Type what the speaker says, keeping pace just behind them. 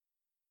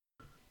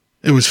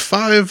It was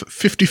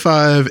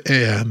 5:55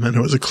 a.m., and it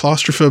was a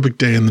claustrophobic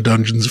day in the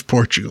dungeons of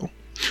Portugal.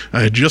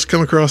 I had just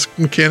come across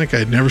a mechanic I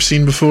had never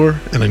seen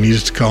before, and I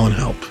needed to call in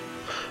help.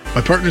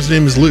 My partner's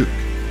name is Luke.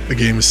 The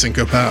game is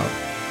Cinco Pau.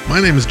 My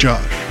name is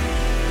Josh.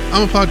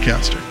 I'm a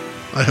podcaster.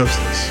 I host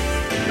this.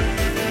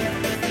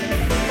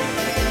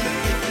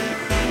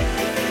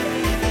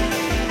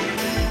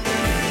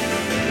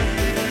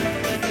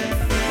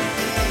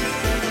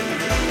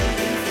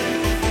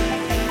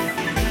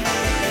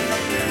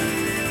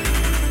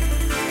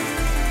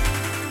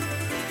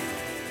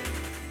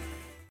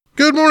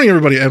 Good morning,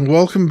 everybody, and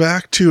welcome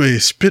back to a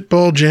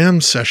Spitball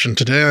Jam session.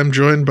 Today I'm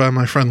joined by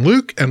my friend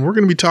Luke, and we're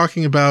going to be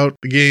talking about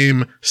the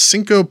game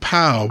Cinco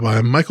Pau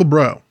by Michael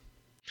Bro.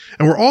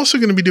 And we're also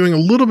going to be doing a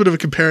little bit of a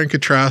compare and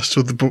contrast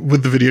with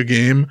the video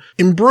game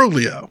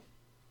Imbroglio.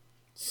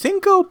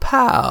 Cinco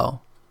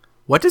Pau.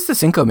 What does the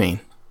Cinco mean?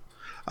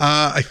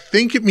 I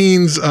think it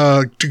means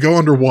to go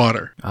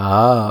underwater.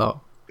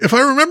 Oh. If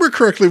I remember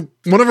correctly,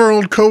 one of our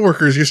old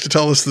coworkers used to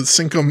tell us that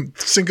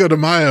Cinco de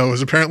Mayo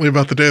was apparently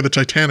about the day the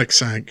Titanic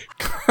sank.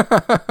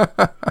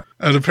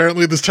 And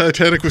apparently this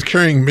Titanic was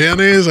carrying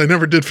mayonnaise. I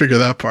never did figure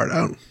that part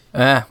out.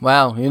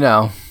 Well, you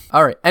know.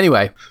 All right,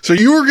 anyway. So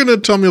you were going to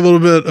tell me a little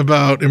bit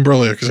about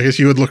Imbroglio, because I guess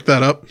you had looked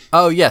that up.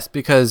 Oh, yes,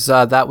 because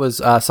that was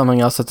something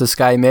else that this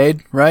guy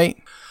made,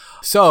 right?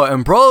 So,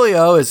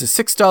 Imbroglio is a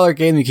 $6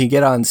 game you can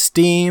get on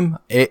Steam.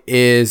 It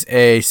is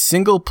a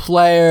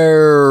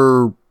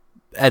single-player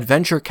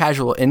adventure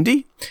casual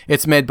indie.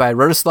 It's made by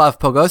Rostislav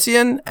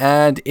Pogosyan,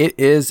 and it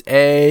is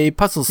a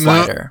puzzle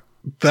slider.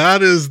 No,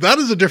 that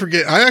is a different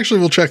game. I actually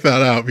will check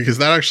that out, because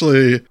that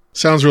actually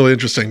sounds really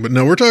interesting. But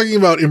no, we're talking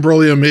about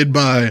Imbroglio made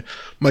by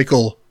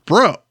Michael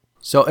Bro.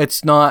 So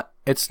it's not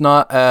a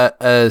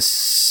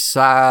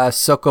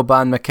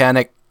Sokoban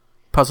mechanic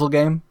puzzle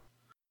game?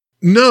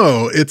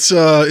 No, it's an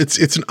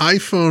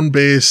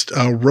iPhone-based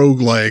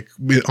roguelike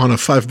on a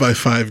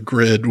 5x5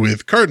 grid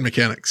with card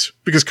mechanics,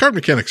 because card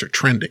mechanics are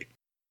trendy.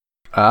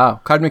 Oh,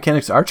 card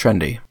mechanics are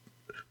trendy.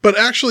 But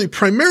actually,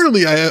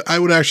 primarily, I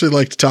would actually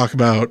like to talk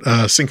about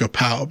Cinco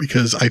Pau,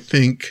 because I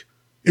think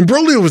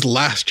Imbroglio was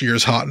last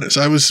year's hotness.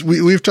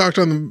 We've talked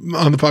on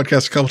the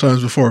podcast a couple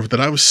times before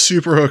that I was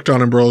super hooked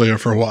on Imbroglio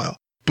for a while.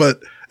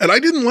 And I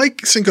didn't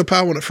like Cinco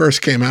Pau when it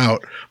first came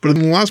out, but in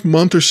the last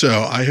month or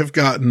so, I have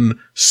gotten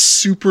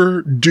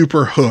super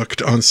duper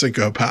hooked on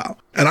Cinco Pau.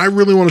 And I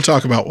really want to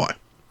talk about why.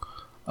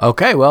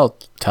 Okay, well,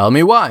 tell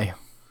me why.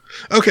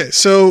 Okay,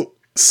 so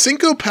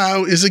Cinco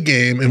Pau is a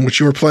game in which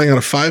you are playing on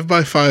a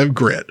 5x5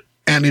 grid,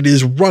 and it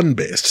is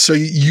run-based. So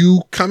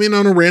you come in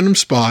on a random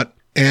spot,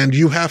 and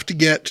you have to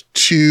get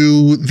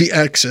to the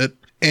exit,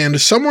 and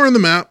somewhere in the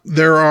map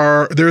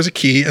there's a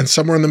key, and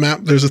somewhere in the map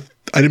there's an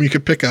item you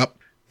could pick up,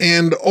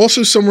 and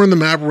also somewhere in the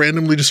map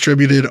randomly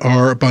distributed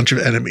are a bunch of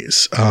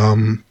enemies.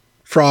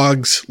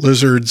 Frogs,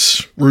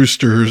 lizards,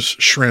 roosters,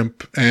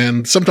 shrimp,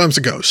 and sometimes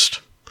a ghost.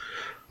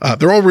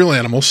 They're all real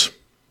animals.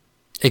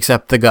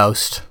 Except the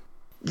ghost.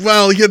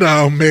 Well,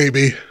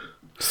 maybe.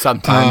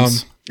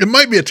 Sometimes. It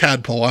might be a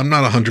tadpole. I'm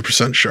not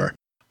 100% sure.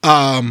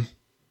 I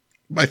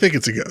think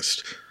it's a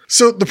ghost.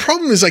 So the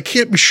problem is I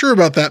can't be sure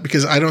about that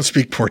because I don't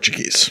speak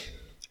Portuguese.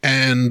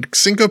 And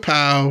Cinco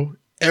Pau,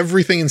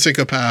 everything in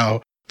Cinco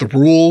Pau, the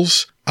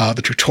rules,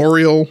 the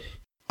tutorial,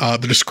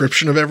 the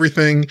description of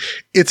everything,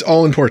 it's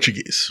all in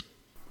Portuguese.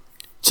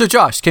 So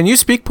Josh, can you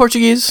speak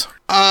Portuguese?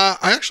 I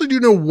actually do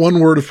know one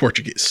word of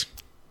Portuguese.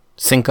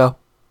 Cinco?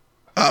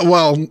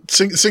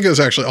 Cinco is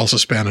actually also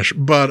Spanish,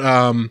 but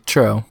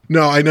true.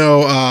 No, I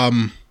know,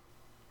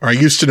 or I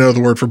used to know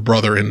the word for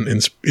brother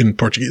in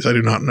Portuguese. I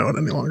do not know it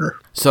any longer.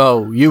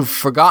 So you've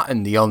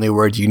forgotten the only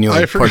word you knew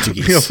in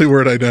Portuguese. The only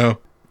word I know.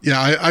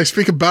 Yeah, I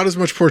speak about as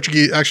much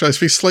Portuguese. Actually, I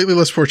speak slightly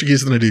less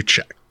Portuguese than I do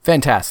Czech.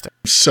 Fantastic.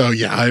 So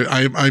yeah,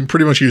 I'm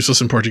pretty much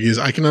useless in Portuguese.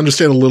 I can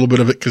understand a little bit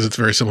of it because it's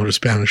very similar to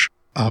Spanish.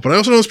 But I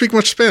also don't speak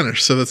much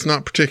Spanish, so that's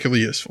not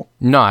particularly useful.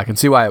 No, I can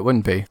see why it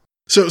wouldn't be.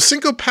 So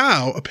Cinco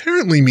Pau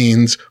apparently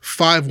means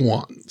 5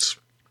 wands.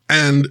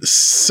 And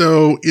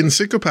so in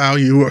Cinco Pau,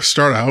 you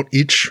start out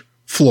each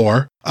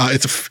floor.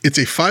 It's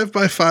a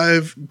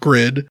 5x5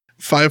 grid,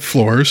 5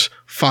 floors,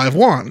 5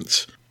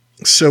 wands.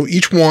 So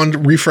each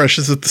wand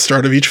refreshes at the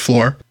start of each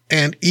floor,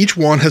 and each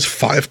wand has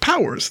 5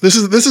 powers. This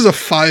is a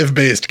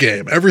 5-based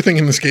game. Everything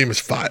in this game is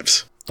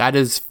 5s. That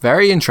is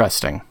very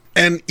interesting.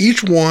 And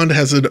each wand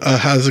has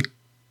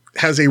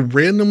a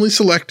randomly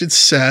selected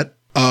set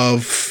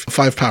of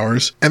 5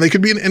 powers, and they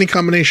could be in any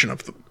combination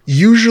of them.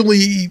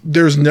 Usually,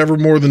 there's never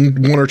more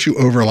than 1 or 2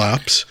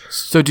 overlaps.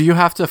 So do you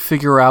have to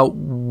figure out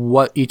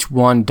what each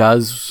one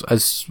does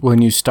as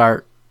when you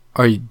start,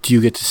 or do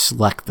you get to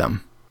select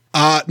them?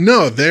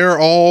 No, they're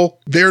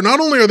not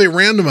only are they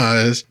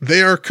randomized,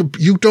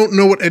 you don't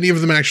know what any of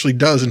them actually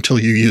does until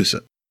you use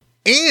it.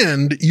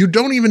 And you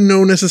don't even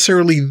know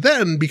necessarily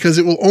then, because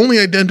it will only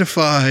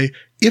identify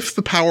if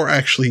the power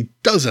actually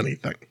does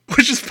anything,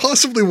 which is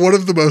possibly one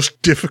of the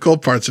most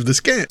difficult parts of this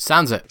game.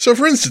 Sounds it. So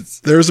for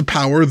instance, there's a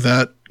power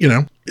that,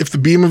 if the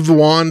beam of the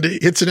wand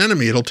hits an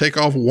enemy, it'll take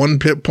off 1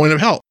 point of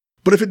health.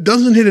 But if it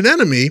doesn't hit an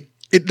enemy,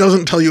 it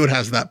doesn't tell you it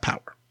has that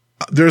power.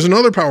 There's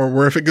another power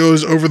where if it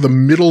goes over the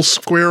middle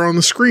square on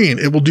the screen,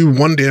 it will do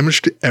 1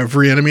 damage to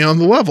every enemy on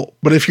the level.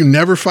 But if you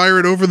never fire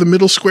it over the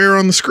middle square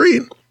on the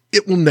screen,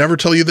 it will never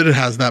tell you that it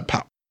has that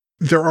power.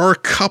 There are a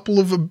couple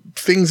of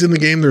things in the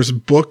game. There's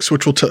books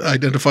which will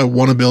identify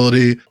one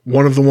ability.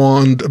 One of the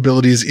wand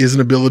abilities is an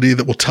ability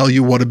that will tell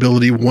you what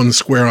ability one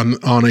square on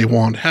a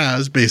wand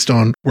has based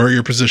on where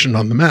you're positioned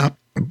on the map.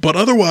 But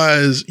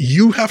otherwise,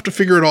 you have to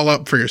figure it all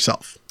out for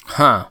yourself.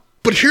 Huh.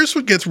 But here's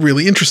what gets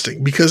really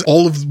interesting, because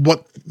all of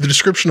what the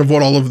description of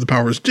what all of the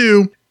powers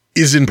do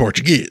is in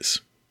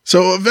Portuguese.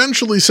 So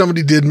eventually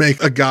somebody did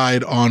make a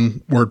guide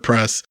on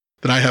WordPress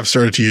that I have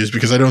started to use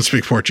because I don't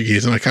speak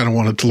Portuguese and I kind of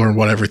wanted to learn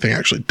what everything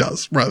actually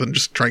does rather than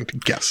just trying to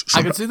guess.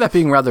 I could see that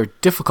being rather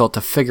difficult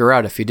to figure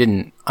out if you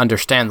didn't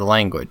understand the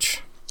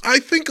language. I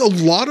think a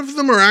lot of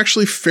them are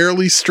actually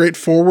fairly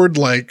straightforward.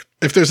 Like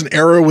if there's an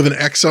arrow with an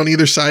X on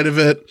either side of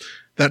it,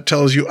 that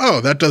tells you, oh,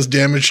 that does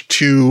damage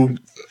to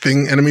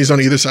enemies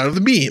on either side of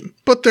the beam.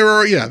 But there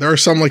are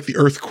some like the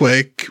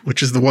earthquake,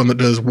 which is the one that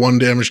does 1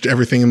 damage to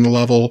everything in the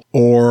level.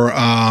 Or,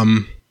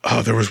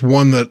 there was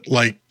one that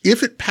like,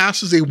 if it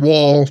passes a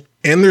wall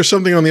and there's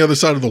something on the other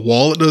side of the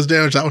wall that does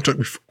damage, that one took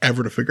me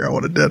forever to figure out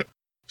what it did.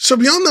 So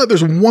beyond that,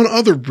 there's one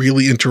other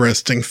really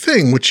interesting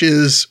thing, which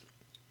is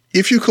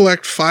if you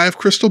collect 5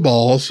 crystal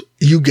balls,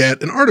 you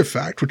get an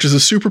artifact, which is a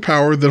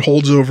superpower that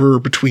holds over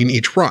between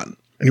each run.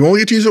 And you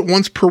only get to use it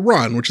once per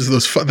run, which is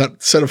that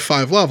set of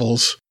 5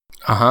 levels.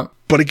 Uh-huh.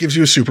 But it gives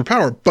you a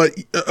superpower, but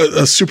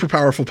a super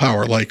powerful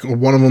power. Like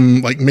one of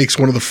them like makes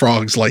one of the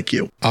frogs like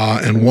you.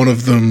 And one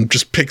of them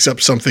just picks up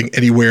something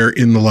anywhere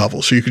in the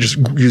level. So you can just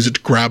use it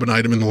to grab an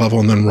item in the level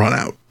and then run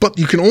out. But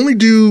you can only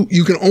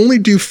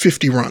do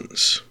 50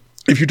 runs.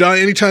 If you die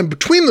anytime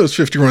between those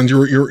 50 runs,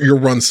 your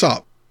run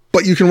stop.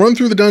 But you can run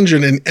through the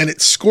dungeon and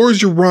it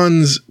scores your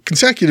runs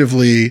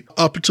consecutively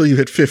up until you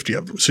hit 50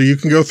 of them. So you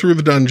can go through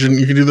the dungeon,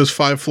 you can do those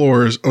 5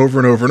 floors over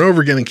and over and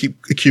over again and keep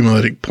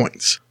accumulating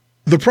points.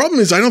 The problem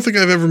is I don't think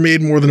I've ever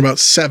made more than about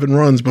 7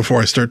 runs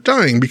before I start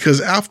dying,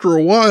 because after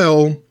a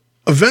while,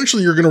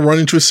 eventually you're going to run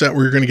into a set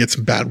where you're going to get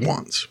some bad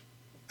wands.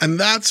 And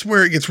that's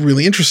where it gets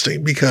really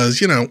interesting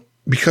because,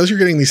 because you're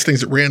getting these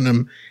things at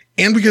random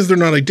and because they're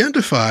not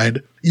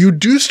identified, you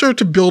do start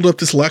to build up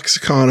this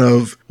lexicon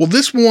of, well,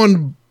 this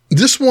one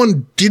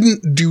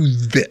didn't do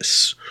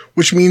this,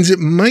 which means it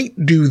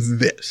might do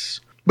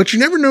this. But you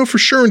never know for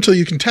sure until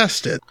you can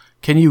test it.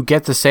 Can you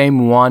get the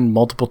same one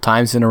multiple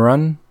times in a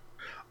run?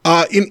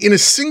 In a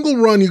single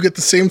run, you get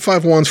the same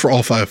 5 wands for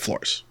all 5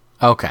 floors.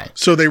 Okay.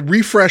 So they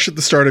refresh at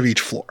the start of each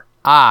floor.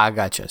 Ah, I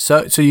gotcha.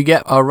 So you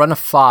get a run of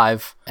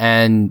 5,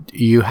 and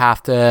you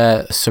have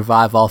to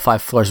survive all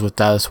 5 floors with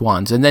those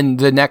wands. And then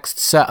the next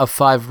set of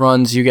 5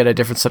 runs, you get a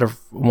different set of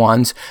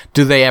wands.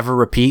 Do they ever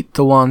repeat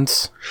the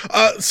wands?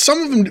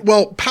 Some of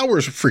them,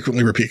 powers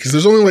frequently repeat, because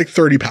there's only like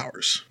 30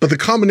 powers. But the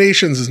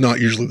combinations is not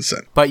usually the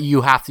same. But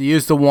you have to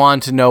use the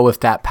wand to know if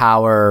that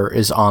power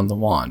is on the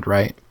wand,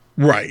 right?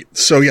 Right.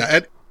 So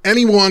yeah,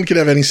 any wand can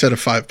have any set of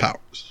 5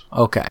 powers.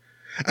 Okay.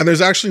 And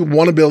there's actually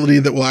one ability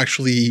that will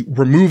actually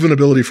remove an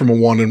ability from a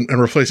wand and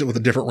replace it with a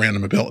different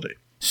random ability.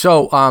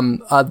 So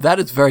that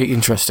is very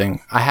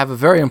interesting. I have a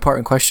very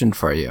important question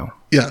for you.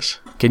 Yes.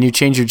 Can you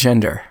change your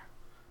gender?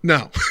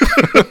 No.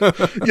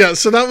 Yeah,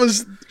 so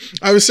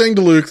I was saying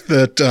to Luke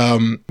that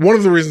one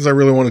of the reasons I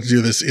really wanted to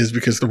do this is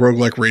because the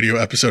Roguelike Radio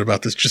episode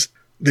about this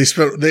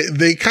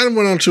they kind of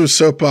went onto a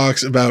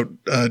soapbox about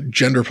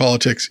gender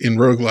politics in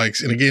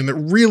roguelikes in a game that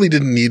really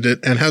didn't need it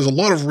and has a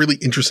lot of really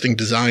interesting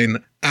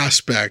design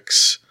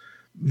aspects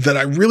that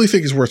I really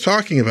think is worth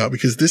talking about,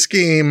 because this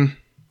game,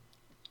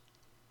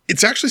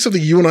 it's actually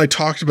something you and I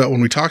talked about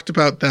when we talked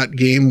about that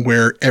game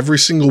where every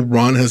single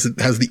run has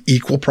the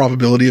equal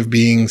probability of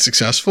being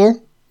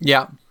successful.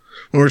 Yeah.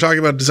 When we're talking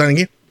about designing a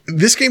game,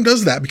 this game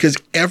does that because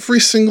every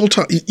single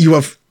time you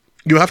have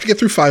to get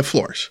through 5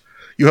 floors.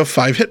 You have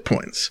 5 hit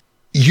points.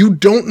 You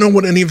don't know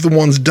what any of the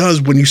ones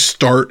does when you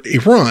start a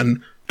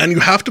run, and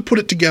you have to put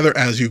it together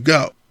as you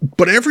go.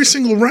 But every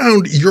single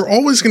round, you're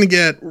always going to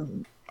get...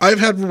 I've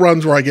had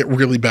runs where I get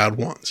really bad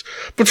wands.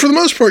 But for the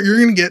most part, you're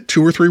going to get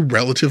 2 or 3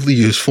 relatively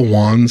useful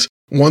wands,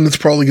 one that's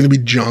probably going to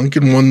be junk,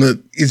 and one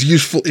that is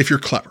useful if you're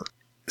clever.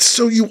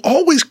 So you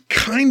always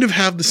kind of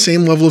have the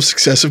same level of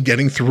success of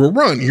getting through a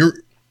run.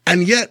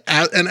 And yet,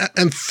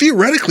 and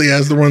theoretically,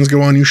 as the runs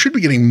go on, you should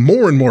be getting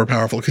more and more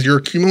powerful because you're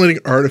accumulating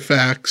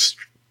artifacts,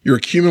 you're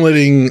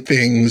accumulating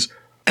things,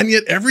 and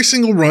yet every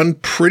single run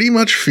pretty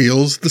much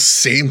feels the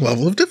same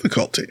level of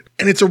difficulty.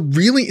 And it's a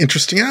really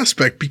interesting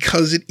aspect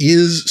because it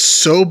is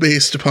so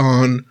based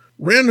upon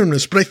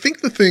randomness. But I think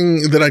the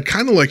thing that I'd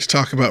kind of like to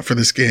talk about for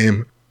this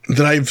game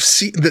that I've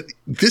seen that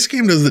this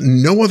game does that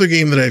no other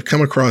game that I've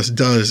come across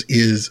does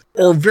is,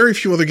 or very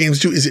few other games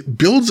do, is it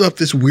builds up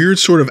this weird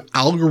sort of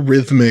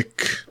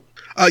algorithmic,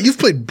 you've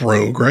played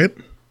Brogue, right?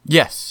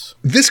 Yes.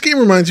 This game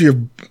reminds me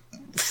of,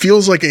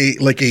 feels like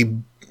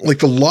the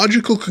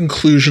logical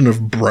conclusion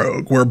of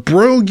Brogue, where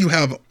Brogue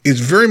is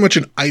very much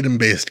an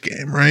item-based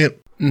game, right?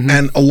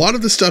 And a lot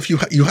of the stuff you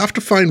have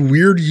to find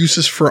weird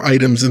uses for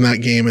items in that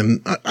game,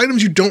 and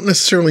items you don't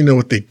necessarily know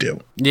what they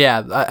do.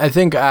 Yeah, I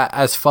think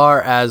as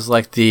far as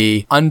like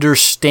the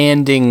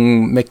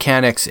understanding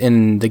mechanics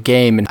in the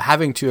game and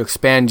having to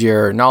expand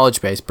your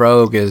knowledge base,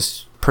 Brogue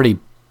is pretty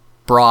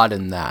broad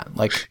in that.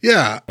 Like,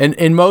 yeah.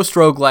 In most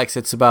roguelikes,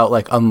 it's about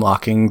like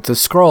unlocking the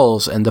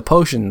scrolls and the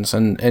potions,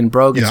 and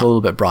Brogue is a little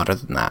bit broader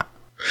than that.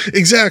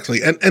 Exactly.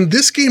 And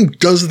this game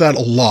does that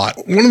a lot.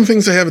 One of the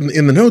things I have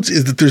in the notes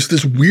is that there's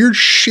this weird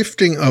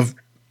shifting of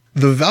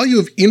the value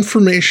of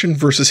information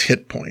versus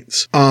hit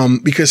points.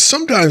 Because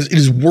sometimes it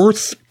is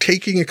worth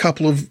taking a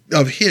couple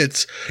of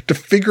hits to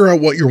figure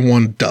out what your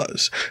wand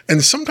does.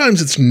 And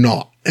sometimes it's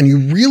not. And you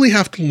really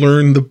have to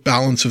learn the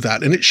balance of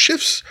that. And it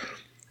shifts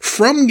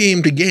from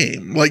game to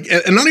game. Like,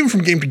 and not even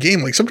from game to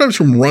game, like sometimes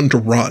from run to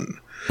run.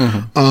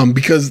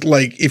 Because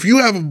like if you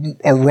have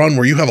a run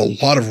where you have a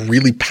lot of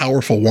really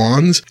powerful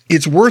wands,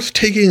 it's worth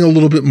taking a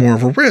little bit more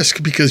of a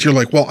risk because you're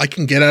like, well, I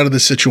can get out of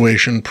this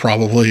situation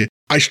probably.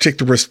 I should take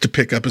the risk to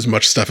pick up as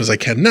much stuff as I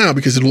can now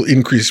because it'll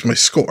increase my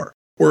score.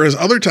 Whereas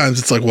other times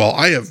it's like, well,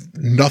 I have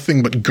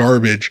nothing but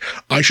garbage.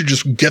 I should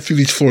just get through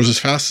these floors as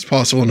fast as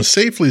possible and as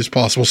safely as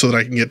possible so that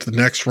I can get to the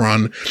next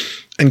run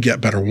and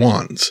get better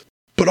wands.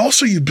 But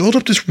also you build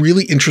up this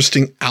really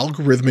interesting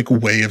algorithmic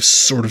way of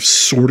sort of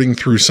sorting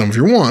through some of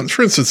your wands.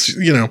 For instance,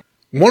 you know,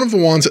 one of the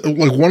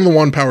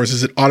wand powers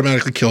is it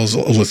automatically kills a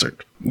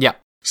lizard. Yeah.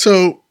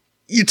 So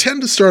you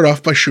tend to start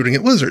off by shooting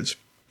at lizards.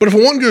 But if a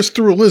wand goes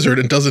through a lizard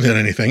and doesn't hit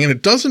anything, and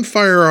it doesn't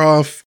fire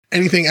off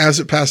anything as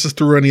it passes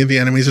through any of the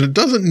enemies, and it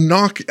doesn't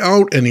knock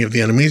out any of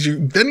the enemies,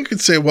 then you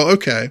could say, well,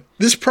 okay,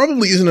 this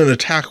probably isn't an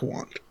attack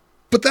wand.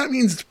 But that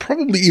means it's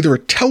probably either a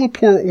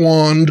teleport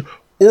wand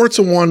or it's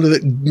a wand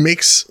that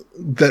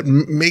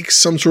makes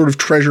some sort of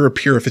treasure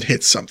appear if it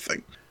hits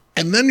something.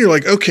 And then you're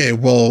like, okay,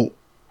 well,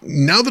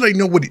 now that I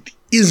know what it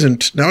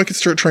isn't, now I can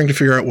start trying to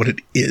figure out what it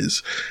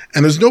is.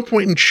 And there's no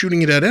point in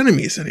shooting it at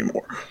enemies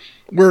anymore.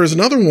 Whereas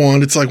another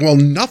wand, it's like, well,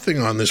 nothing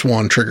on this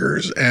wand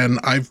triggers. And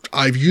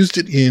I've used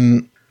it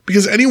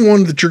because any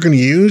wand that you're going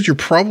to use, you're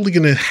probably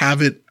going to have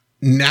it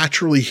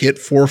naturally hit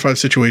 4 or 5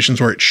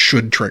 situations where it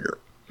should trigger.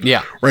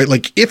 Yeah. Right?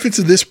 Like if it's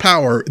this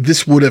power,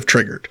 this would have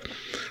triggered.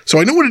 So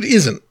I know what it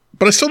isn't,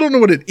 but I still don't know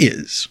what it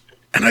is.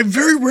 And I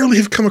very rarely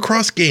have come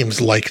across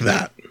games like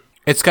that.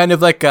 It's kind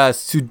of like a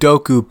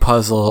Sudoku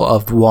puzzle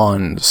of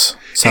wands.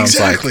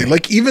 Exactly.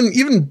 Like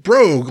even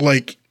Brogue,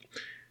 like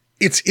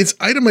it's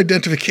item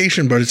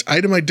identification, but it's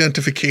item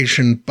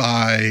identification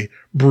by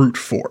brute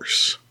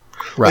force.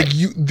 Right. Like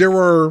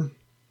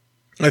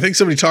I think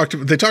they talked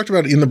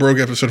about it in the Brogue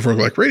episode of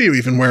Roguelike Radio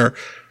even, where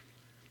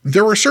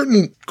there were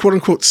certain quote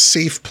unquote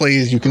safe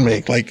plays you can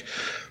make. Like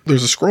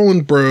there's a scroll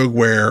in Brogue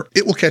where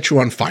it will catch you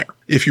on fire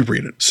if you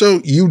read it. So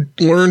you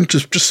learn to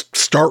just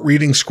start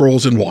reading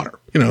scrolls in water.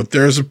 You know,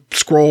 there's a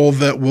scroll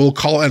that will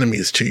call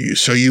enemies to you.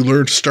 So you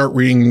learn to start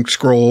reading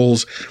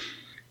scrolls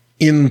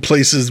in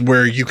places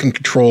where you can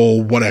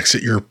control what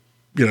exit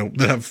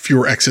that have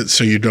fewer exits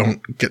so you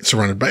don't get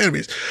surrounded by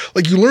enemies.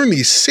 Like you learn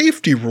these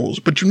safety rules,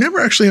 but you never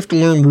actually have to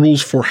learn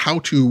rules for how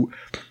to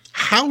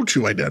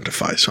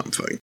identify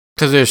something.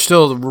 Because they're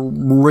still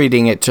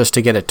reading it just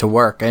to get it to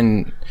work,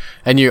 and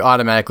you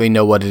automatically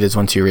know what it is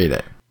once you read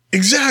it.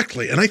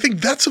 Exactly. And I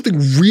think that's something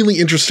really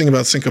interesting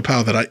about Cinco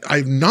Pau that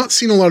I've not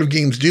seen a lot of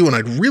games do, and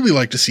I'd really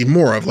like to see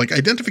more of. Like,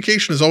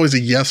 identification is always a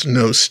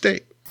yes-no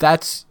state.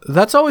 That's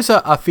always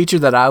a feature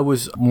that I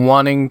was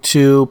wanting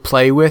to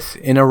play with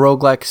in a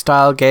roguelike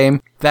style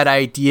game. That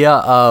idea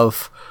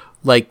of,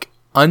 like,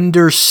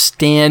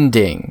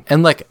 understanding.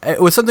 And, like,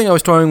 it was something I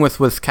was toying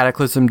with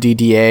Cataclysm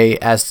DDA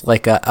as,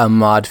 like, a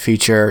mod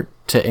feature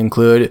to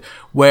include,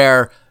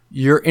 where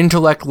your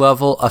intellect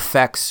level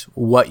affects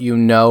what you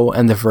know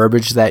and the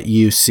verbiage that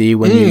you see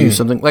when you use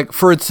something. Like,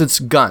 for instance,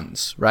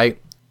 guns, right?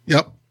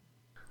 Yep.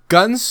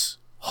 Guns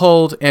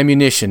hold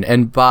ammunition,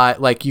 and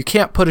you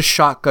can't put a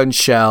shotgun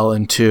shell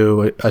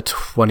into a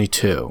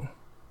 22.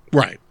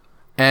 Right.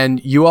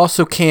 And you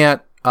also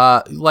can't,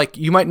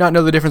 you might not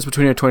know the difference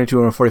between a 22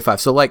 and a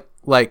 45. So,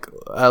 like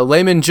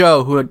layman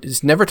Joe, who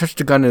has never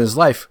touched a gun in his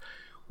life,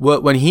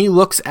 when he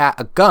looks at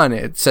a gun,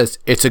 it says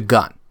it's a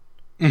gun.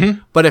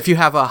 Mm-hmm. But if you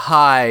have a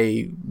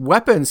high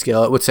weapon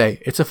skill, it would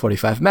say it's a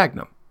 45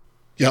 Magnum.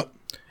 Yep.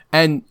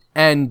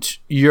 And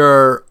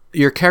your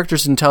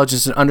character's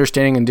intelligence and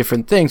understanding in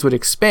different things would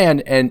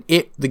expand, and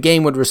the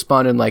game would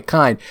respond in like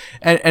kind.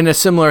 And a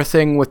similar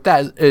thing with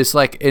that is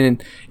like in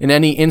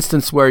any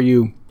instance where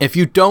if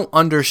you don't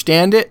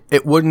understand it,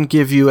 it wouldn't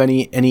give you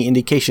any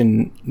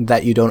indication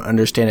that you don't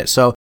understand it.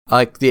 So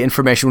like the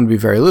information would be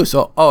very loose.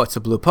 Oh, it's a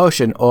blue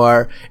potion,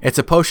 or it's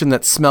a potion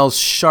that smells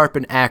sharp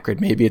and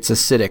acrid. Maybe it's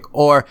acidic,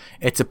 or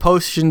it's a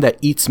potion that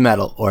eats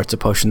metal, or it's a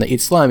potion that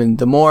eats slime. And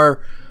the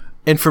more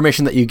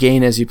information that you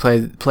gain as you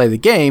play the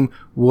game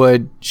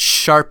would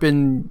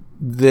sharpen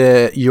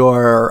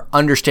your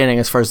understanding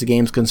as far as the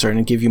game's concerned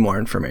and give you more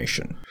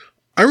information.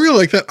 I really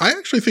like that. I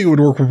actually think it would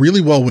work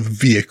really well with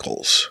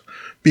vehicles,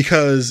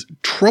 because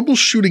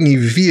troubleshooting a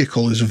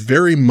vehicle is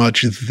very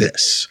much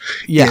this.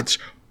 Yeah. It's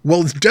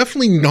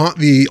definitely not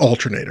the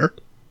alternator.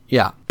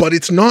 Yeah. But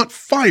it's not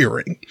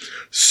firing.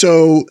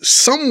 So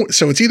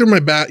it's either my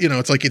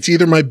it's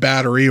either my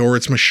battery or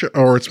it's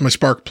my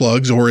spark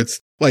plugs, or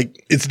it's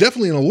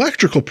definitely an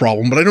electrical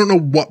problem, but I don't know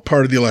what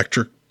part of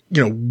the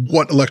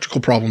what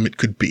electrical problem it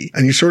could be.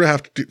 And you sort of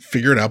have to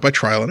figure it out by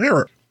trial and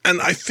error. And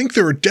I think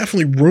there are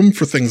definitely room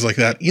for things like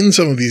that in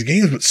some of these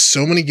games, but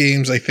so many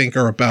games I think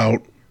are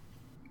about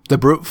the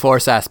brute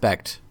force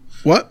aspect.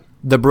 What?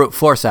 The brute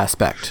force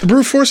aspect. The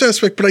brute force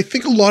aspect, but I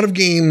think a lot of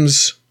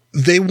games,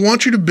 they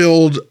want you to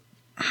build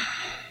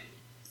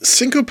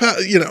Syncopow,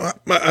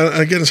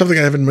 again, something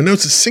I have in my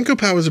notes is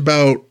Syncopow is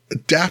about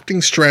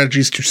adapting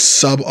strategies to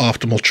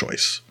suboptimal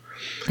choice.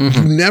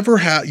 Mm-hmm.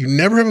 You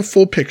never have a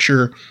full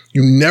picture.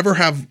 You never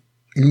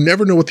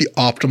know what the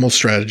optimal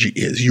strategy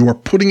is. You are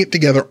putting it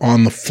together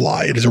on the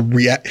fly. It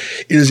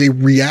is a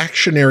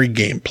reactionary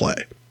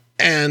gameplay.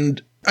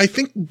 And I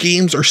think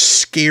games are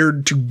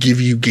scared to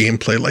give you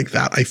gameplay like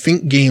that. I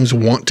think games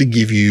want to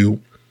give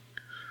you,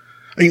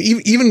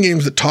 even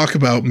games that talk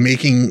about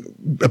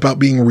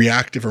being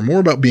reactive are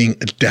more about being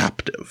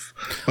adaptive.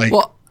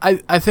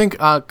 I think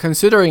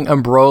considering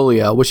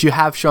Umbrolia, which you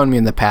have shown me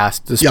in the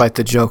past, despite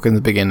the joke in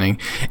the beginning,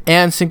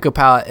 and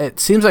Syncopow, it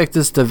seems like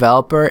this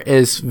developer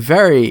is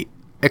very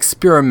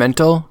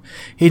experimental.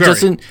 He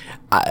doesn't,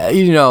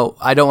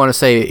 I don't want to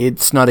say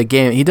it's not a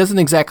game. He doesn't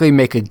exactly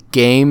make a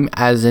game,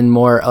 as in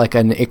more like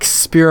an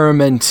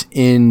experiment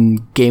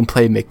in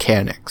gameplay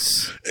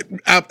mechanics.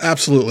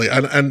 Absolutely.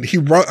 And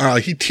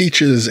he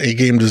teaches a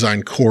game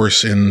design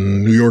course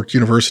in New York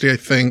University, I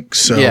think.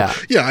 So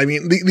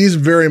these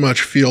very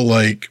much feel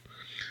like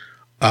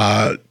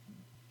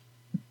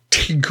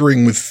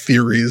tinkering with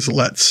theories,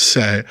 let's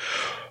say.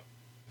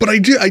 But I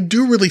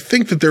do really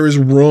think that there is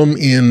room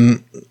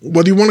in,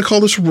 whether you want to call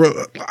this,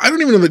 I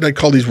don't even know that I'd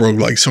call these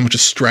roguelikes so much a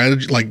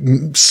strategy, like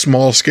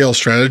small scale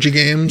strategy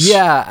games.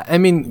 Yeah. I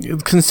mean,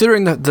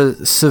 considering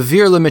the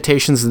severe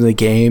limitations in the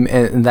game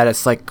and that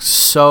it's like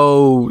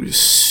so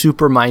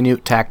super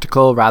minute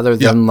tactical rather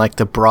than like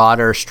the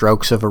broader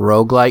strokes of a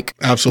roguelike.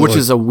 Absolutely. Which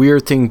is a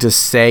weird thing to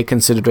say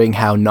considering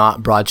how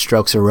not broad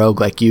strokes a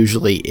roguelike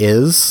usually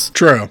is.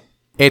 True.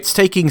 It's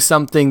taking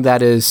something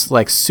that is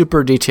like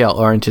super detail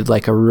oriented,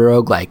 like a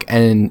roguelike,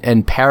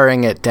 and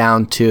paring it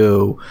down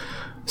to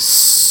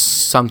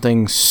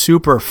something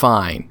super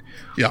fine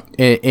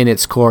in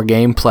its core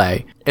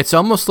gameplay. It's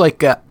almost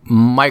like a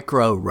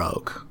micro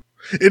rogue.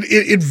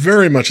 It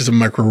very much is a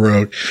micro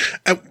rogue.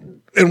 And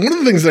one of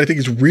the things that I think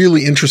is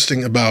really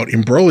interesting about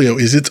Imbroglio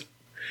is it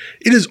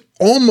is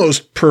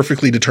almost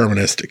perfectly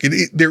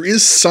deterministic. There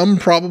is some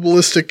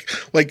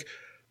probabilistic, like...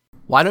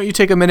 Why don't you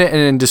take a minute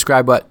and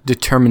describe what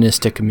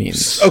deterministic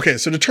means? Okay,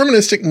 so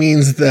deterministic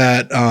means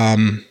that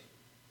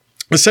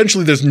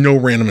essentially there's no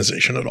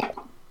randomization at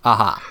all.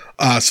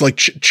 Aha. So like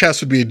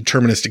chess would be a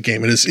deterministic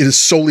game. It is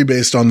solely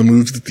based on the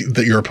moves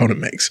that your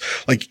opponent makes.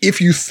 Like if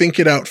you think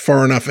it out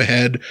far enough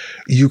ahead,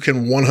 you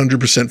can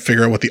 100%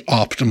 figure out what the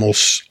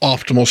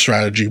optimal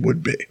strategy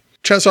would be.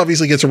 Chess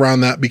obviously gets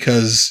around that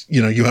because,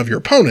 you have your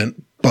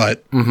opponent,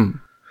 but... Mm-hmm.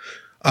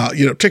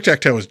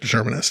 Tic-tac-toe is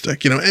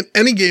deterministic. And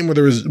any game where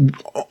there is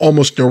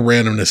almost no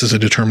randomness is a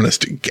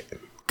deterministic game.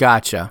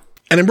 Gotcha.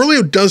 And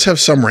Imbroglio does have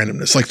some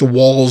randomness, like the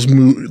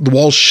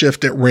walls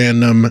shift at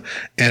random,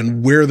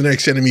 and where the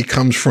next enemy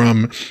comes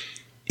from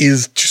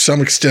is to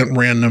some extent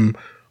random,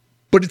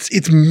 but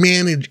it's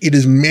managed. It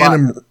is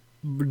managed.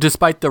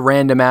 Despite the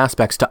random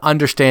aspects, to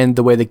understand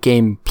the way the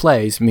game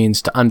plays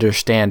means to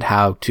understand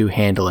how to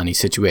handle any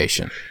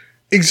situation.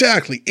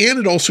 Exactly. And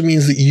it also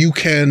means that you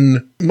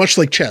can, much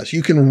like chess,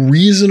 you can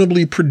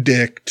reasonably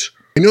predict,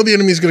 I know the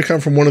enemy is going to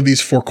come from one of these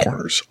four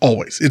corners,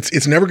 always.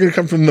 It's never going to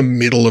come from the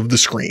middle of the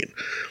screen.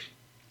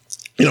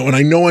 And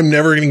I know I'm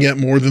never going to get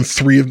more than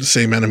 3 of the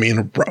same enemy in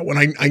a row.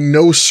 And I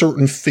know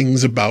certain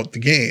things about the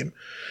game.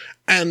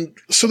 And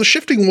so the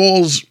shifting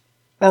walls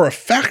are a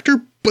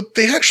factor, but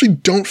they actually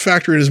don't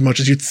factor in as much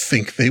as you'd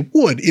think they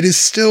would. It is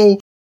still,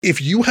 if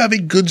you have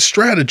a good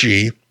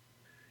strategy,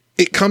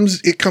 it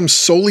comes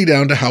solely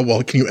down to how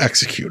well can you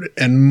execute it.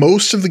 And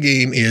most of the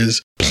game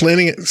is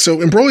planning it. So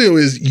Imbroglio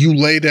is you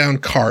lay down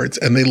cards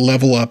and they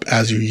level up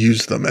as you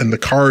use them. And the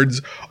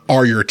cards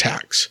are your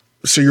attacks.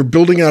 So you're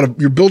building out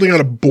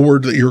a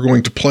board that you're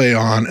going to play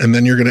on, and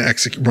then you're going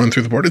to run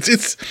through the board.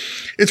 It's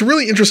a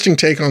really interesting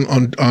take on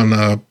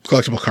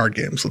collectible card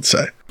games, let's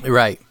say.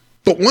 Right.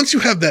 But once you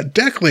have that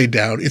deck laid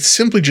down, it's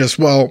simply just,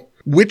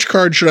 which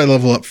card should I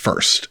level up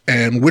first?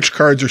 And which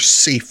cards are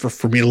safer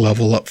for me to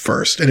level up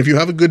first? And if you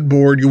have a good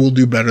board, you will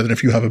do better than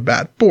if you have a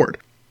bad board.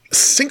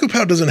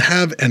 Syncopow doesn't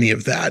have any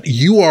of that.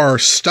 You are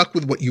stuck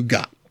with what you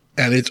got,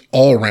 and it's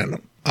all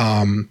random.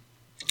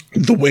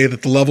 The way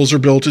that the levels are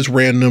built is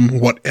random.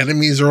 What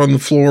enemies are on the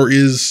floor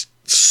is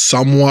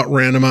somewhat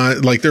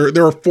randomized. Like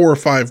there are 4 or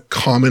 5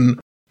 common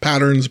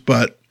patterns,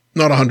 but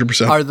not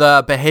 100%. Are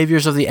the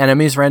behaviors of the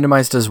enemies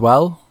randomized as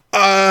well?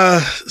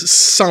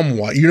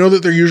 Somewhat. You know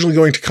that they're usually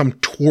going to come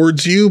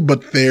towards you,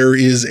 but there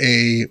is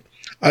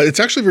it's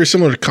actually very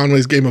similar to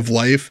Conway's Game of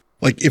Life,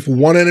 Like if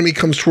one enemy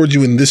comes towards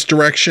you in this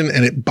direction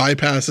and it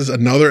bypasses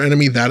another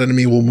enemy, that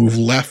enemy will move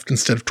left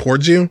instead of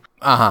towards you.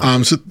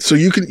 So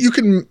you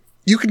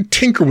can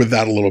tinker with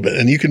that a little bit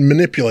and you can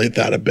manipulate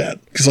that a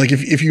bit. Because like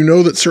if you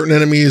know that certain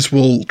enemies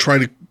will try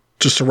to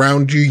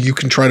surround you, you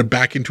can try to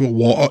back into a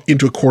wall,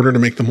 into a corner to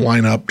make them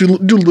line up. Do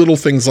little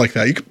things like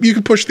that. You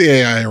can push the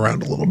AI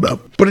around a little bit,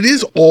 but it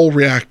is all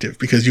reactive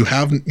because you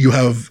have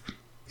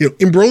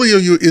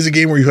Imbroglio is a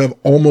game where you have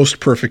almost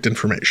perfect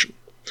information.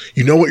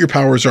 You know what your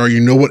powers are. You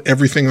know what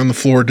everything on the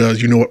floor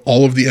does. You know what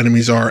all of the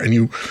enemies are, and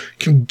you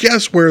can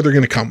guess where they're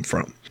going to come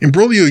from.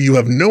 Imbroglio, you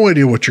have no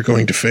idea what you're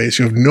going to face.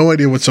 You have no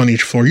idea what's on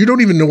each floor. You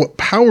don't even know what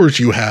powers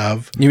you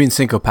have. You mean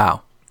Cinco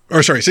Pau?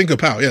 Or sorry, Cinco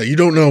Pau. Yeah, you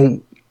don't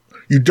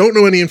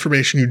know any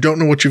information. You don't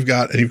know what you've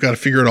got, and you've got to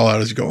figure it all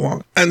out as you go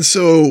along. And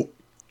so,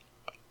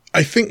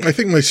 I think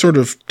my sort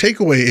of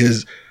takeaway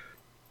is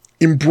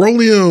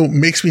Imbroglio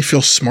makes me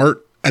feel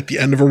smart at the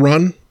end of a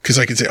run because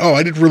I can say, "Oh,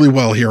 I did really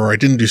well here," or "I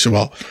didn't do so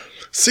well."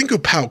 Cinco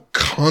Pau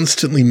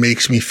constantly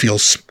makes me feel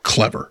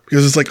clever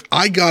because it's like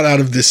I got out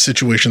of this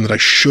situation that I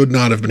should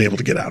not have been able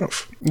to get out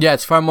of. Yeah,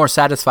 it's far more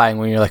satisfying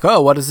when you're like,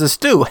 oh, what does this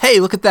do?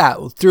 Hey, look at that.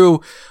 Through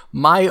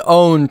my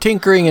own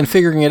tinkering and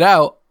figuring it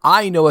out,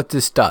 I know what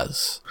this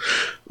does.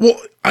 Well,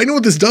 I know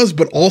what this does,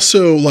 but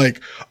also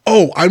like,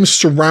 oh, I'm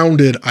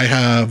surrounded. I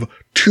have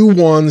 2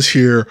 wands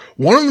here.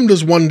 One of them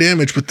does 1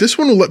 damage, but this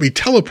one will let me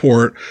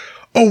teleport.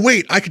 Oh,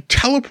 wait, I could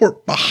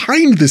teleport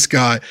behind this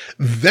guy,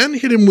 then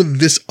hit him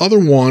with this other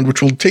wand,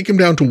 which will take him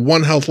down to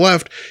 1 health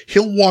left.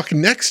 He'll walk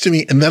next to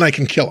me, and then I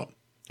can kill him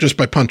just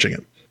by punching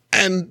him.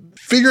 And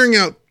figuring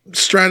out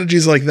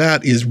strategies like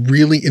that is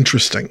really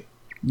interesting.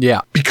 Yeah.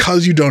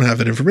 Because you don't have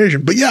that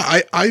information. But yeah,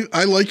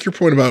 I like your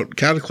point about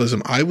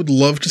Cataclysm. I would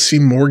love to see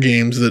more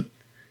games that,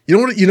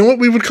 you know what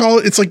we would call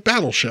it? It's like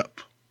Battleship.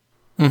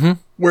 Mm-hmm.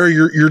 Where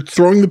you're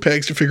throwing the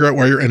pegs to figure out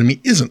where your enemy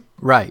isn't.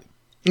 Right.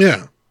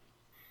 Yeah.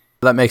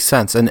 That makes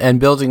sense. And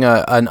building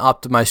an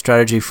optimized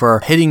strategy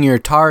for hitting your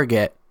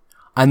target,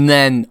 and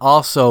then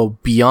also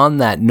beyond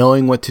that,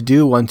 knowing what to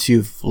do once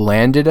you've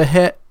landed a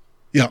hit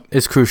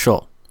is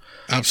crucial.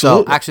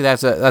 Absolutely. So actually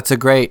that's a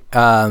great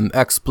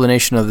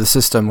explanation of the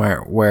system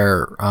where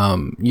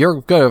you're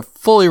got a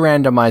fully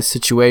randomized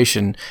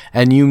situation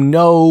and you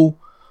know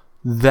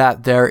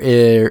that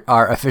there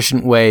are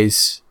efficient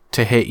ways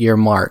to hit your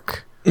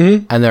mark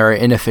and there are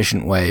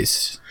inefficient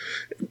ways.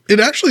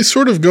 It actually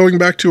sort of going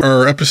back to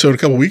our episode a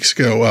couple weeks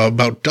ago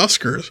about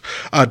Duskers.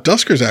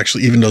 Duskers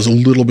actually even does a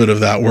little bit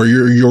of that where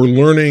you're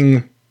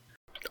learning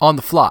on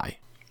the fly.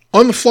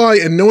 On the fly,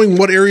 and knowing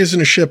what areas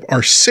in a ship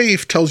are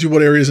safe tells you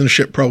what areas in a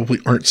ship probably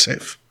aren't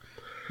safe.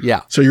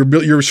 Yeah. So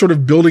you're sort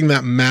of building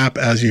that map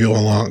as you go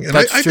along. And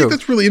I think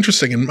that's really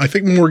interesting. And I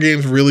think more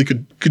games really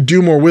could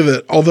do more with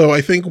it. Although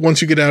I think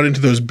once you get out into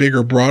those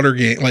bigger, broader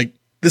games, like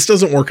this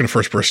doesn't work in a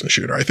first-person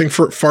shooter. I think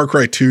Far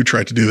Cry 2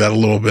 tried to do that a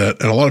little bit,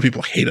 and a lot of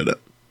people hated it.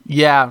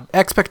 Yeah,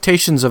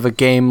 expectations of a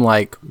game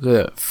like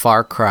the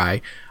Far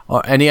Cry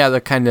or any other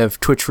kind of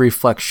twitch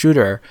reflex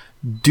shooter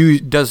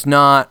does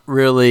not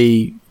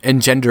really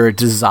engender a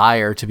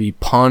desire to be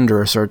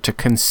ponderous or to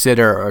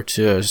consider or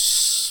to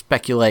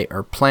speculate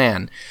or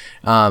plan.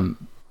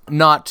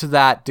 Not to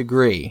that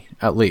degree,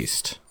 at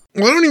least.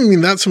 Well, I don't even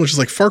mean that so much as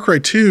like Far Cry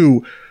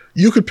 2,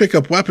 you could pick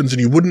up weapons and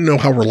you wouldn't know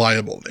how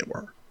reliable they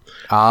were.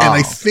 Oh. And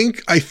I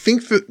think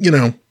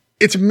that,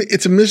 it's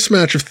a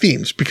mismatch of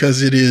themes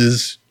because it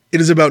is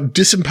about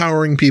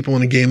disempowering people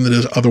in a game that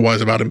is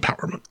otherwise about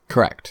empowerment.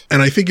 Correct.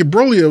 And I think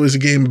Imbroglio is a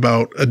game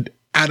about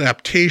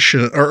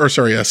adaptation,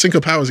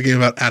 Cinco Pau is a game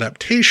about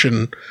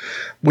adaptation,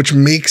 which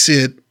makes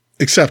it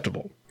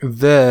acceptable.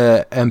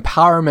 The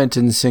empowerment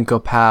in Cinco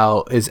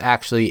Pau is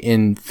actually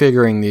in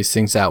figuring these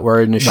things out, where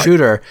in a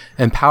shooter,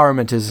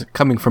 empowerment is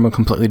coming from a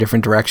completely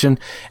different direction,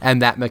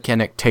 and that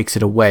mechanic takes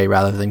it away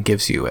rather than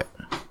gives you it.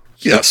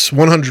 Yes,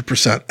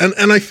 100%.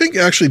 And I think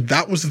actually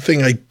that was the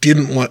thing I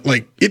didn't want.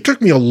 Like, it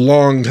took me a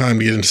long time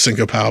to get into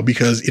Cinco Pau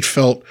because it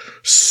felt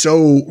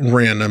so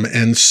random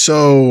and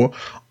so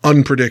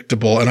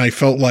unpredictable. And I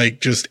felt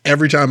like just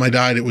every time I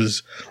died, it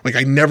was like,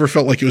 I never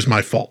felt like it was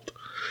my fault.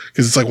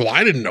 Because it's like, well,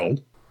 I didn't know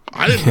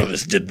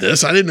this did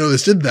this. I didn't know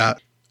this did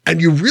that.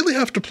 And you really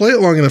have to play it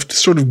long enough to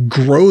sort of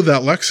grow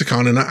that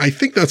lexicon. And I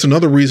think that's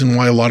another reason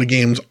why a lot of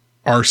games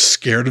are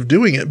scared of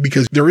doing it,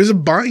 because there is a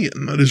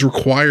buy-in that is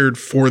required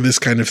for this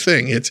kind of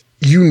thing. It's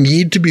you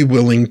need to be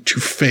willing to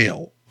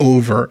fail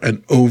over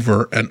and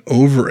over and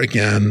over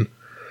again.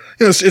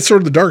 It's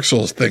sort of the Dark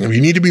Souls thing.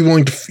 You need to be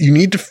willing you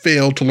need to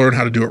fail to learn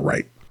how to do it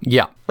right.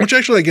 Yeah. Which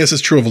actually I guess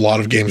is true of a lot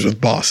of games with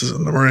bosses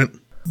in them, right?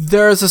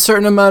 There is a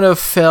certain amount of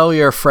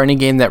failure for any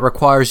game that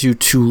requires you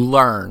to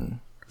learn.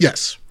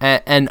 Yes.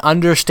 And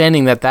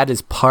understanding that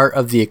is part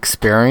of the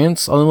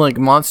experience. Like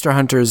Monster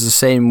Hunter is the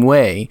same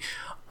way.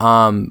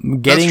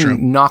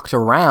 Getting knocked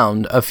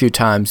around a few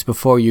times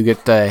before you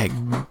get the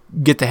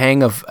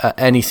hang of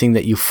anything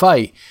that you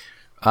fight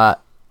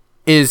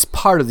is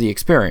part of the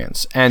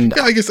experience. And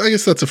yeah, I guess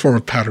that's a form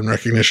of pattern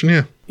recognition.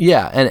 Yeah.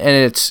 Yeah, and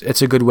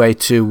it's a good way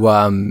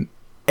to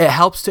it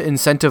helps to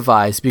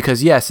incentivize,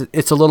 because yes,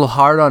 it's a little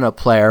hard on a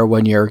player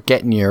when you're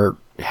getting your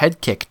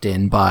head kicked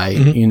in by,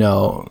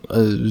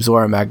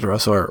 Zora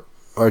Magdaros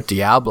or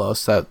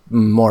Diablos, that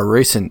more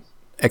recent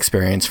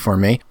experience for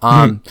me,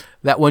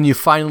 that when you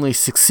finally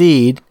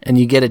succeed and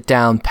you get it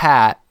down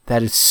pat,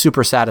 that is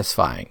super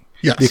satisfying.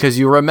 Yes. Because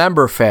you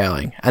remember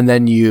failing and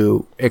then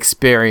you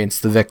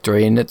experience the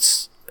victory, and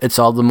it's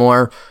all the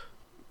more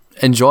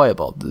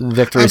enjoyable. The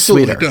victory is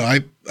sweeter. No,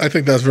 I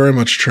think that's very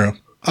much true.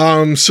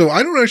 So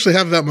I don't actually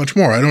have that much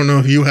more. I don't know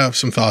if you have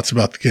some thoughts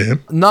about the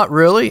game. Not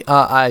really.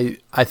 I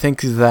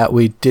think that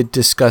we did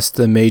discuss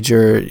the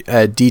major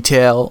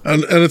detail.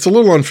 And it's a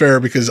little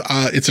unfair because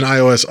it's an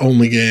iOS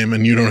only game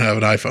and you don't have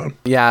an iPhone.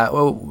 Yeah,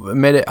 well, it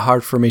made it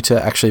hard for me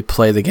to actually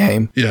play the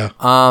game. Yeah.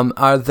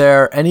 Are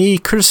there any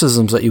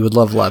criticisms that you would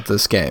level at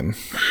this game?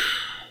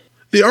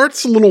 The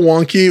art's a little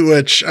wonky,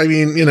 which, I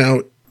mean,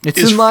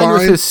 it's in line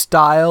with his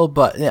style,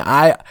 but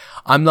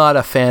I'm not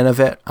a fan of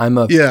it. I'm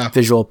a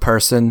visual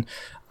person.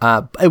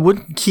 It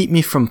wouldn't keep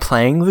me from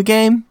playing the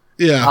game.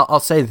 Yeah. I'll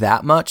say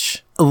that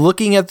much.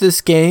 Looking at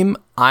this game,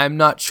 I'm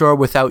not sure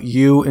without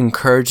you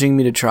encouraging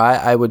me to try,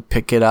 I would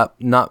pick it up.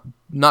 Not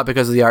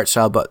because of the art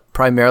style, but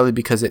primarily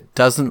because it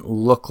doesn't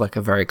look like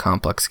a very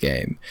complex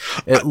game.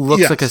 It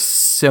looks like a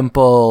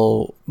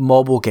simple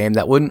mobile game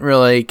that wouldn't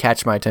really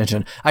catch my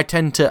attention. I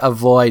tend to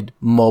avoid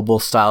mobile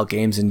style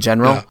games in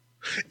general. Yeah.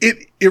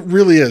 It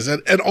really is.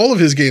 And all of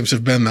his games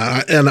have been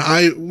that. And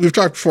we've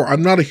talked before,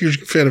 I'm not a huge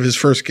fan of his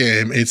first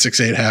game,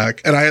 868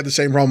 Hack. And I had the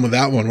same problem with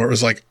that one where it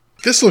was like,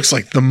 this looks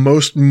like the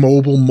most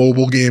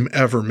mobile game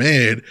ever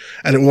made.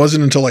 And it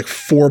wasn't until like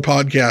 4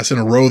 podcasts in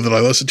a row that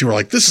I listened to were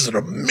like, this is an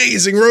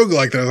amazing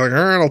roguelike. That I was like,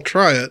 all right, I'll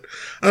try it.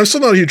 And I'm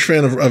still not a huge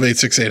fan of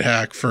 868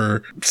 Hack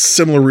for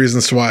similar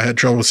reasons to why I had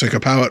trouble with Cinco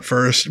Pow at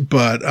first.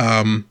 But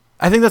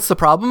I think that's the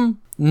problem.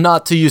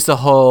 Not to use the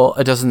whole,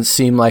 it doesn't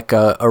seem like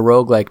a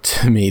roguelike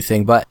to me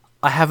thing, but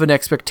I have an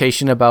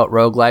expectation about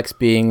roguelikes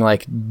being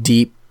like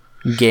deep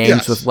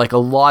games with like a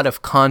lot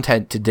of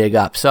content to dig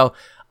up. So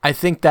I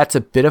think that's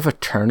a bit of a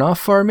turnoff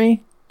for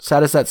me,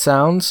 sad as that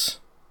sounds.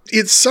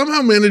 It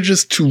somehow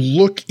manages to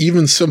look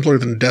even simpler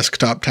than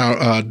Desktop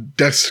Dungeon?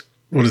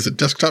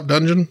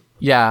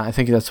 Yeah, I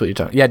think that's what you're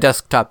talking. Yeah,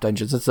 Desktop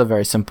Dungeons. It's a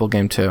very simple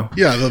game too.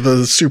 Yeah,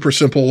 the super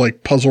simple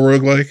like puzzle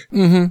roguelike.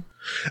 Mm-hmm.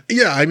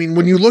 Yeah, I mean,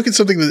 when you look at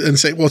something and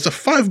say, well, it's a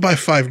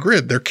 5x5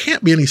 grid, there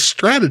can't be any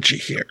strategy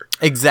here.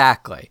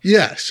 Exactly.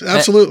 Yes,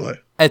 absolutely.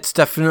 It's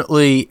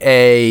definitely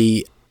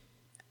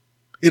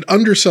It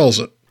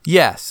undersells it.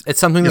 Yes, it's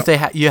something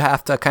that you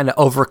have to kind of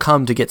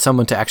overcome to get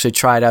someone to actually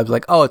try it out.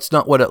 Like, oh, it's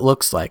not what it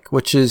looks like,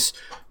 which is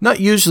not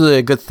usually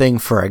a good thing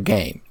for a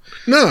game.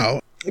 No.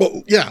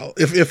 Well, yeah,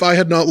 if I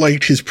had not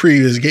liked his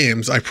previous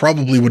games, I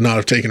probably would not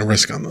have taken a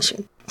risk on this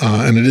one.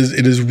 And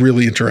it is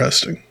really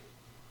interesting.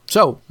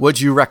 So, would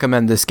you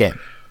recommend this game?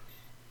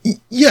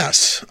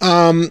 Yes.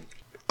 I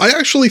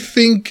actually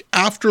think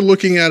after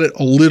looking at it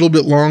a little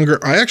bit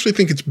longer, I actually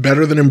think it's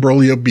better than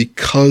Imbroglio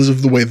because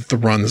of the way that the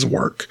runs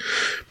work.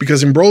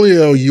 Because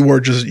Imbroglio,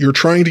 you're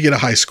trying to get a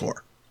high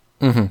score.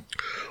 Mm-hmm.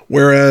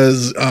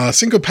 Whereas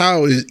Cinco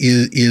Pow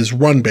is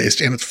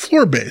run-based and it's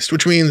floor-based,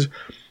 which means,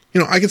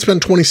 I can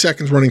spend 20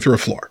 seconds running through a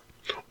floor.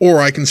 Or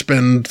I can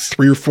spend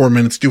 3 or 4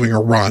 minutes doing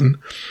a run.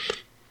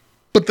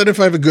 But then if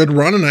I have a good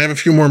run and I have a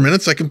few more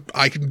minutes, I can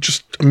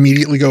just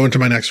immediately go into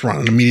my next run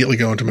and immediately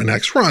go into my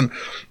next run.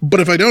 But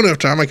if I don't have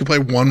time, I can play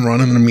one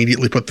run and then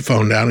immediately put the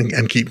phone down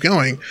and keep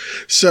going.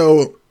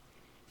 So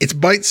it's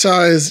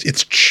bite-sized,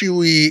 it's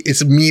chewy,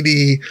 it's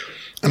meaty,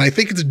 and I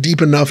think it's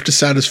deep enough to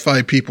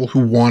satisfy people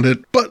who want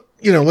it. But,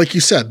 like you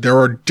said, there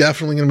are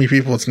definitely going to be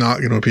people it's not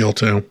going to appeal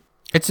to.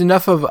 It's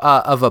enough of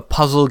a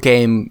puzzle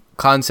game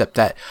concept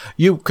that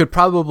you could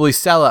probably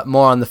sell it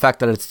more on the fact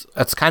that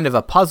it's kind of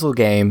a puzzle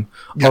game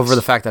over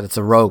the fact that it's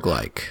a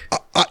roguelike.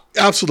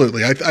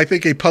 Absolutely. I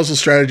think a puzzle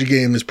strategy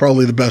game is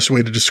probably the best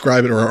way to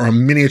describe it, or a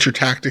miniature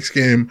tactics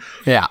game.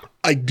 Yeah.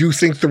 I do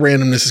think the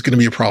randomness is going to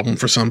be a problem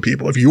for some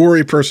people. If you're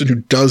a person who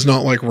does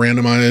not like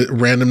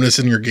randomness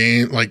in your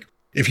game, like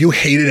if you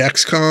hated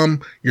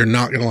XCOM, you're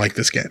not going to like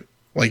this game.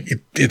 Like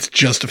it's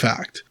just a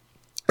fact.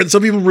 And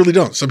some people really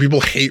don't. Some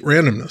people hate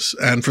randomness.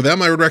 And for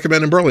them, I would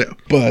recommend Imbroglio.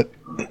 But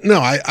no,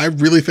 I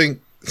really think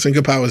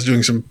Cinco Pow is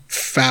doing some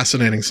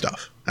fascinating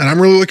stuff. And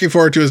I'm really looking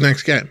forward to his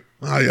next game.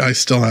 I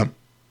still am.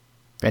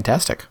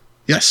 Fantastic.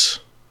 Yes.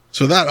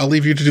 So with that, I'll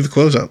leave you to do the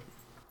closeout.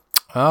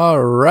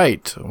 All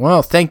right.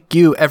 Well, thank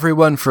you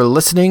everyone for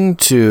listening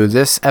to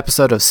this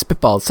episode of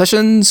Spitball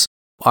Sessions.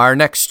 Our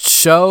next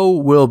show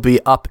will be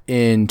up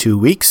in 2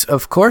 weeks,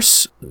 of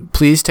course.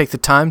 Please take the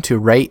time to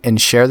rate and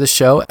share the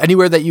show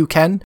anywhere that you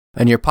can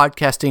on your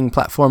podcasting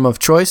platform of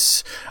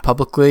choice.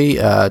 Publicly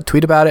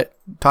tweet about it,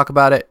 talk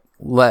about it,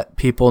 let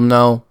people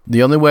know.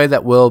 The only way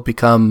that we'll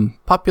become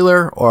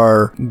popular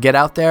or get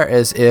out there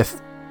is if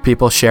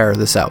people share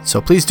this out.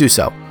 So please do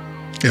so.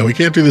 Yeah, we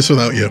can't do this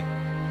without you.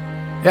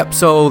 Yep,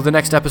 so the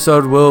next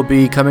episode will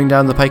be coming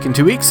down the pike in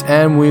 2 weeks,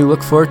 and we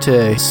look forward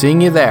to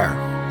seeing you there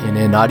in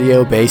an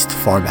audio-based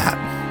format.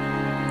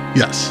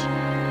 Yes.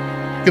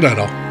 Good night,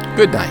 all.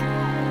 Good night.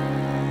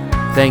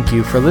 Thank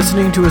you for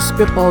listening to a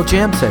Spitball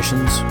Jam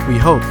Sessions. We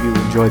hope you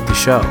enjoyed the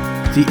show.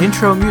 The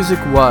intro music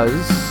was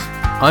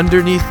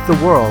Underneath the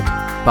World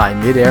by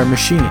Midair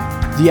Machine.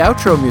 The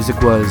outro music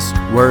was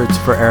Words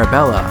for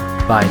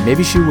Arabella by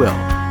Maybe She Will.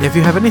 If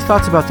you have any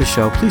thoughts about the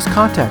show, please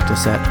contact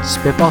us at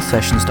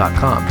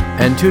spitballsessions.com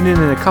and tune in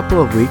a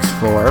couple of weeks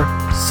for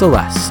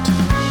Celeste.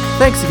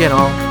 Thanks again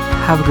all.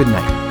 Have a good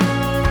night.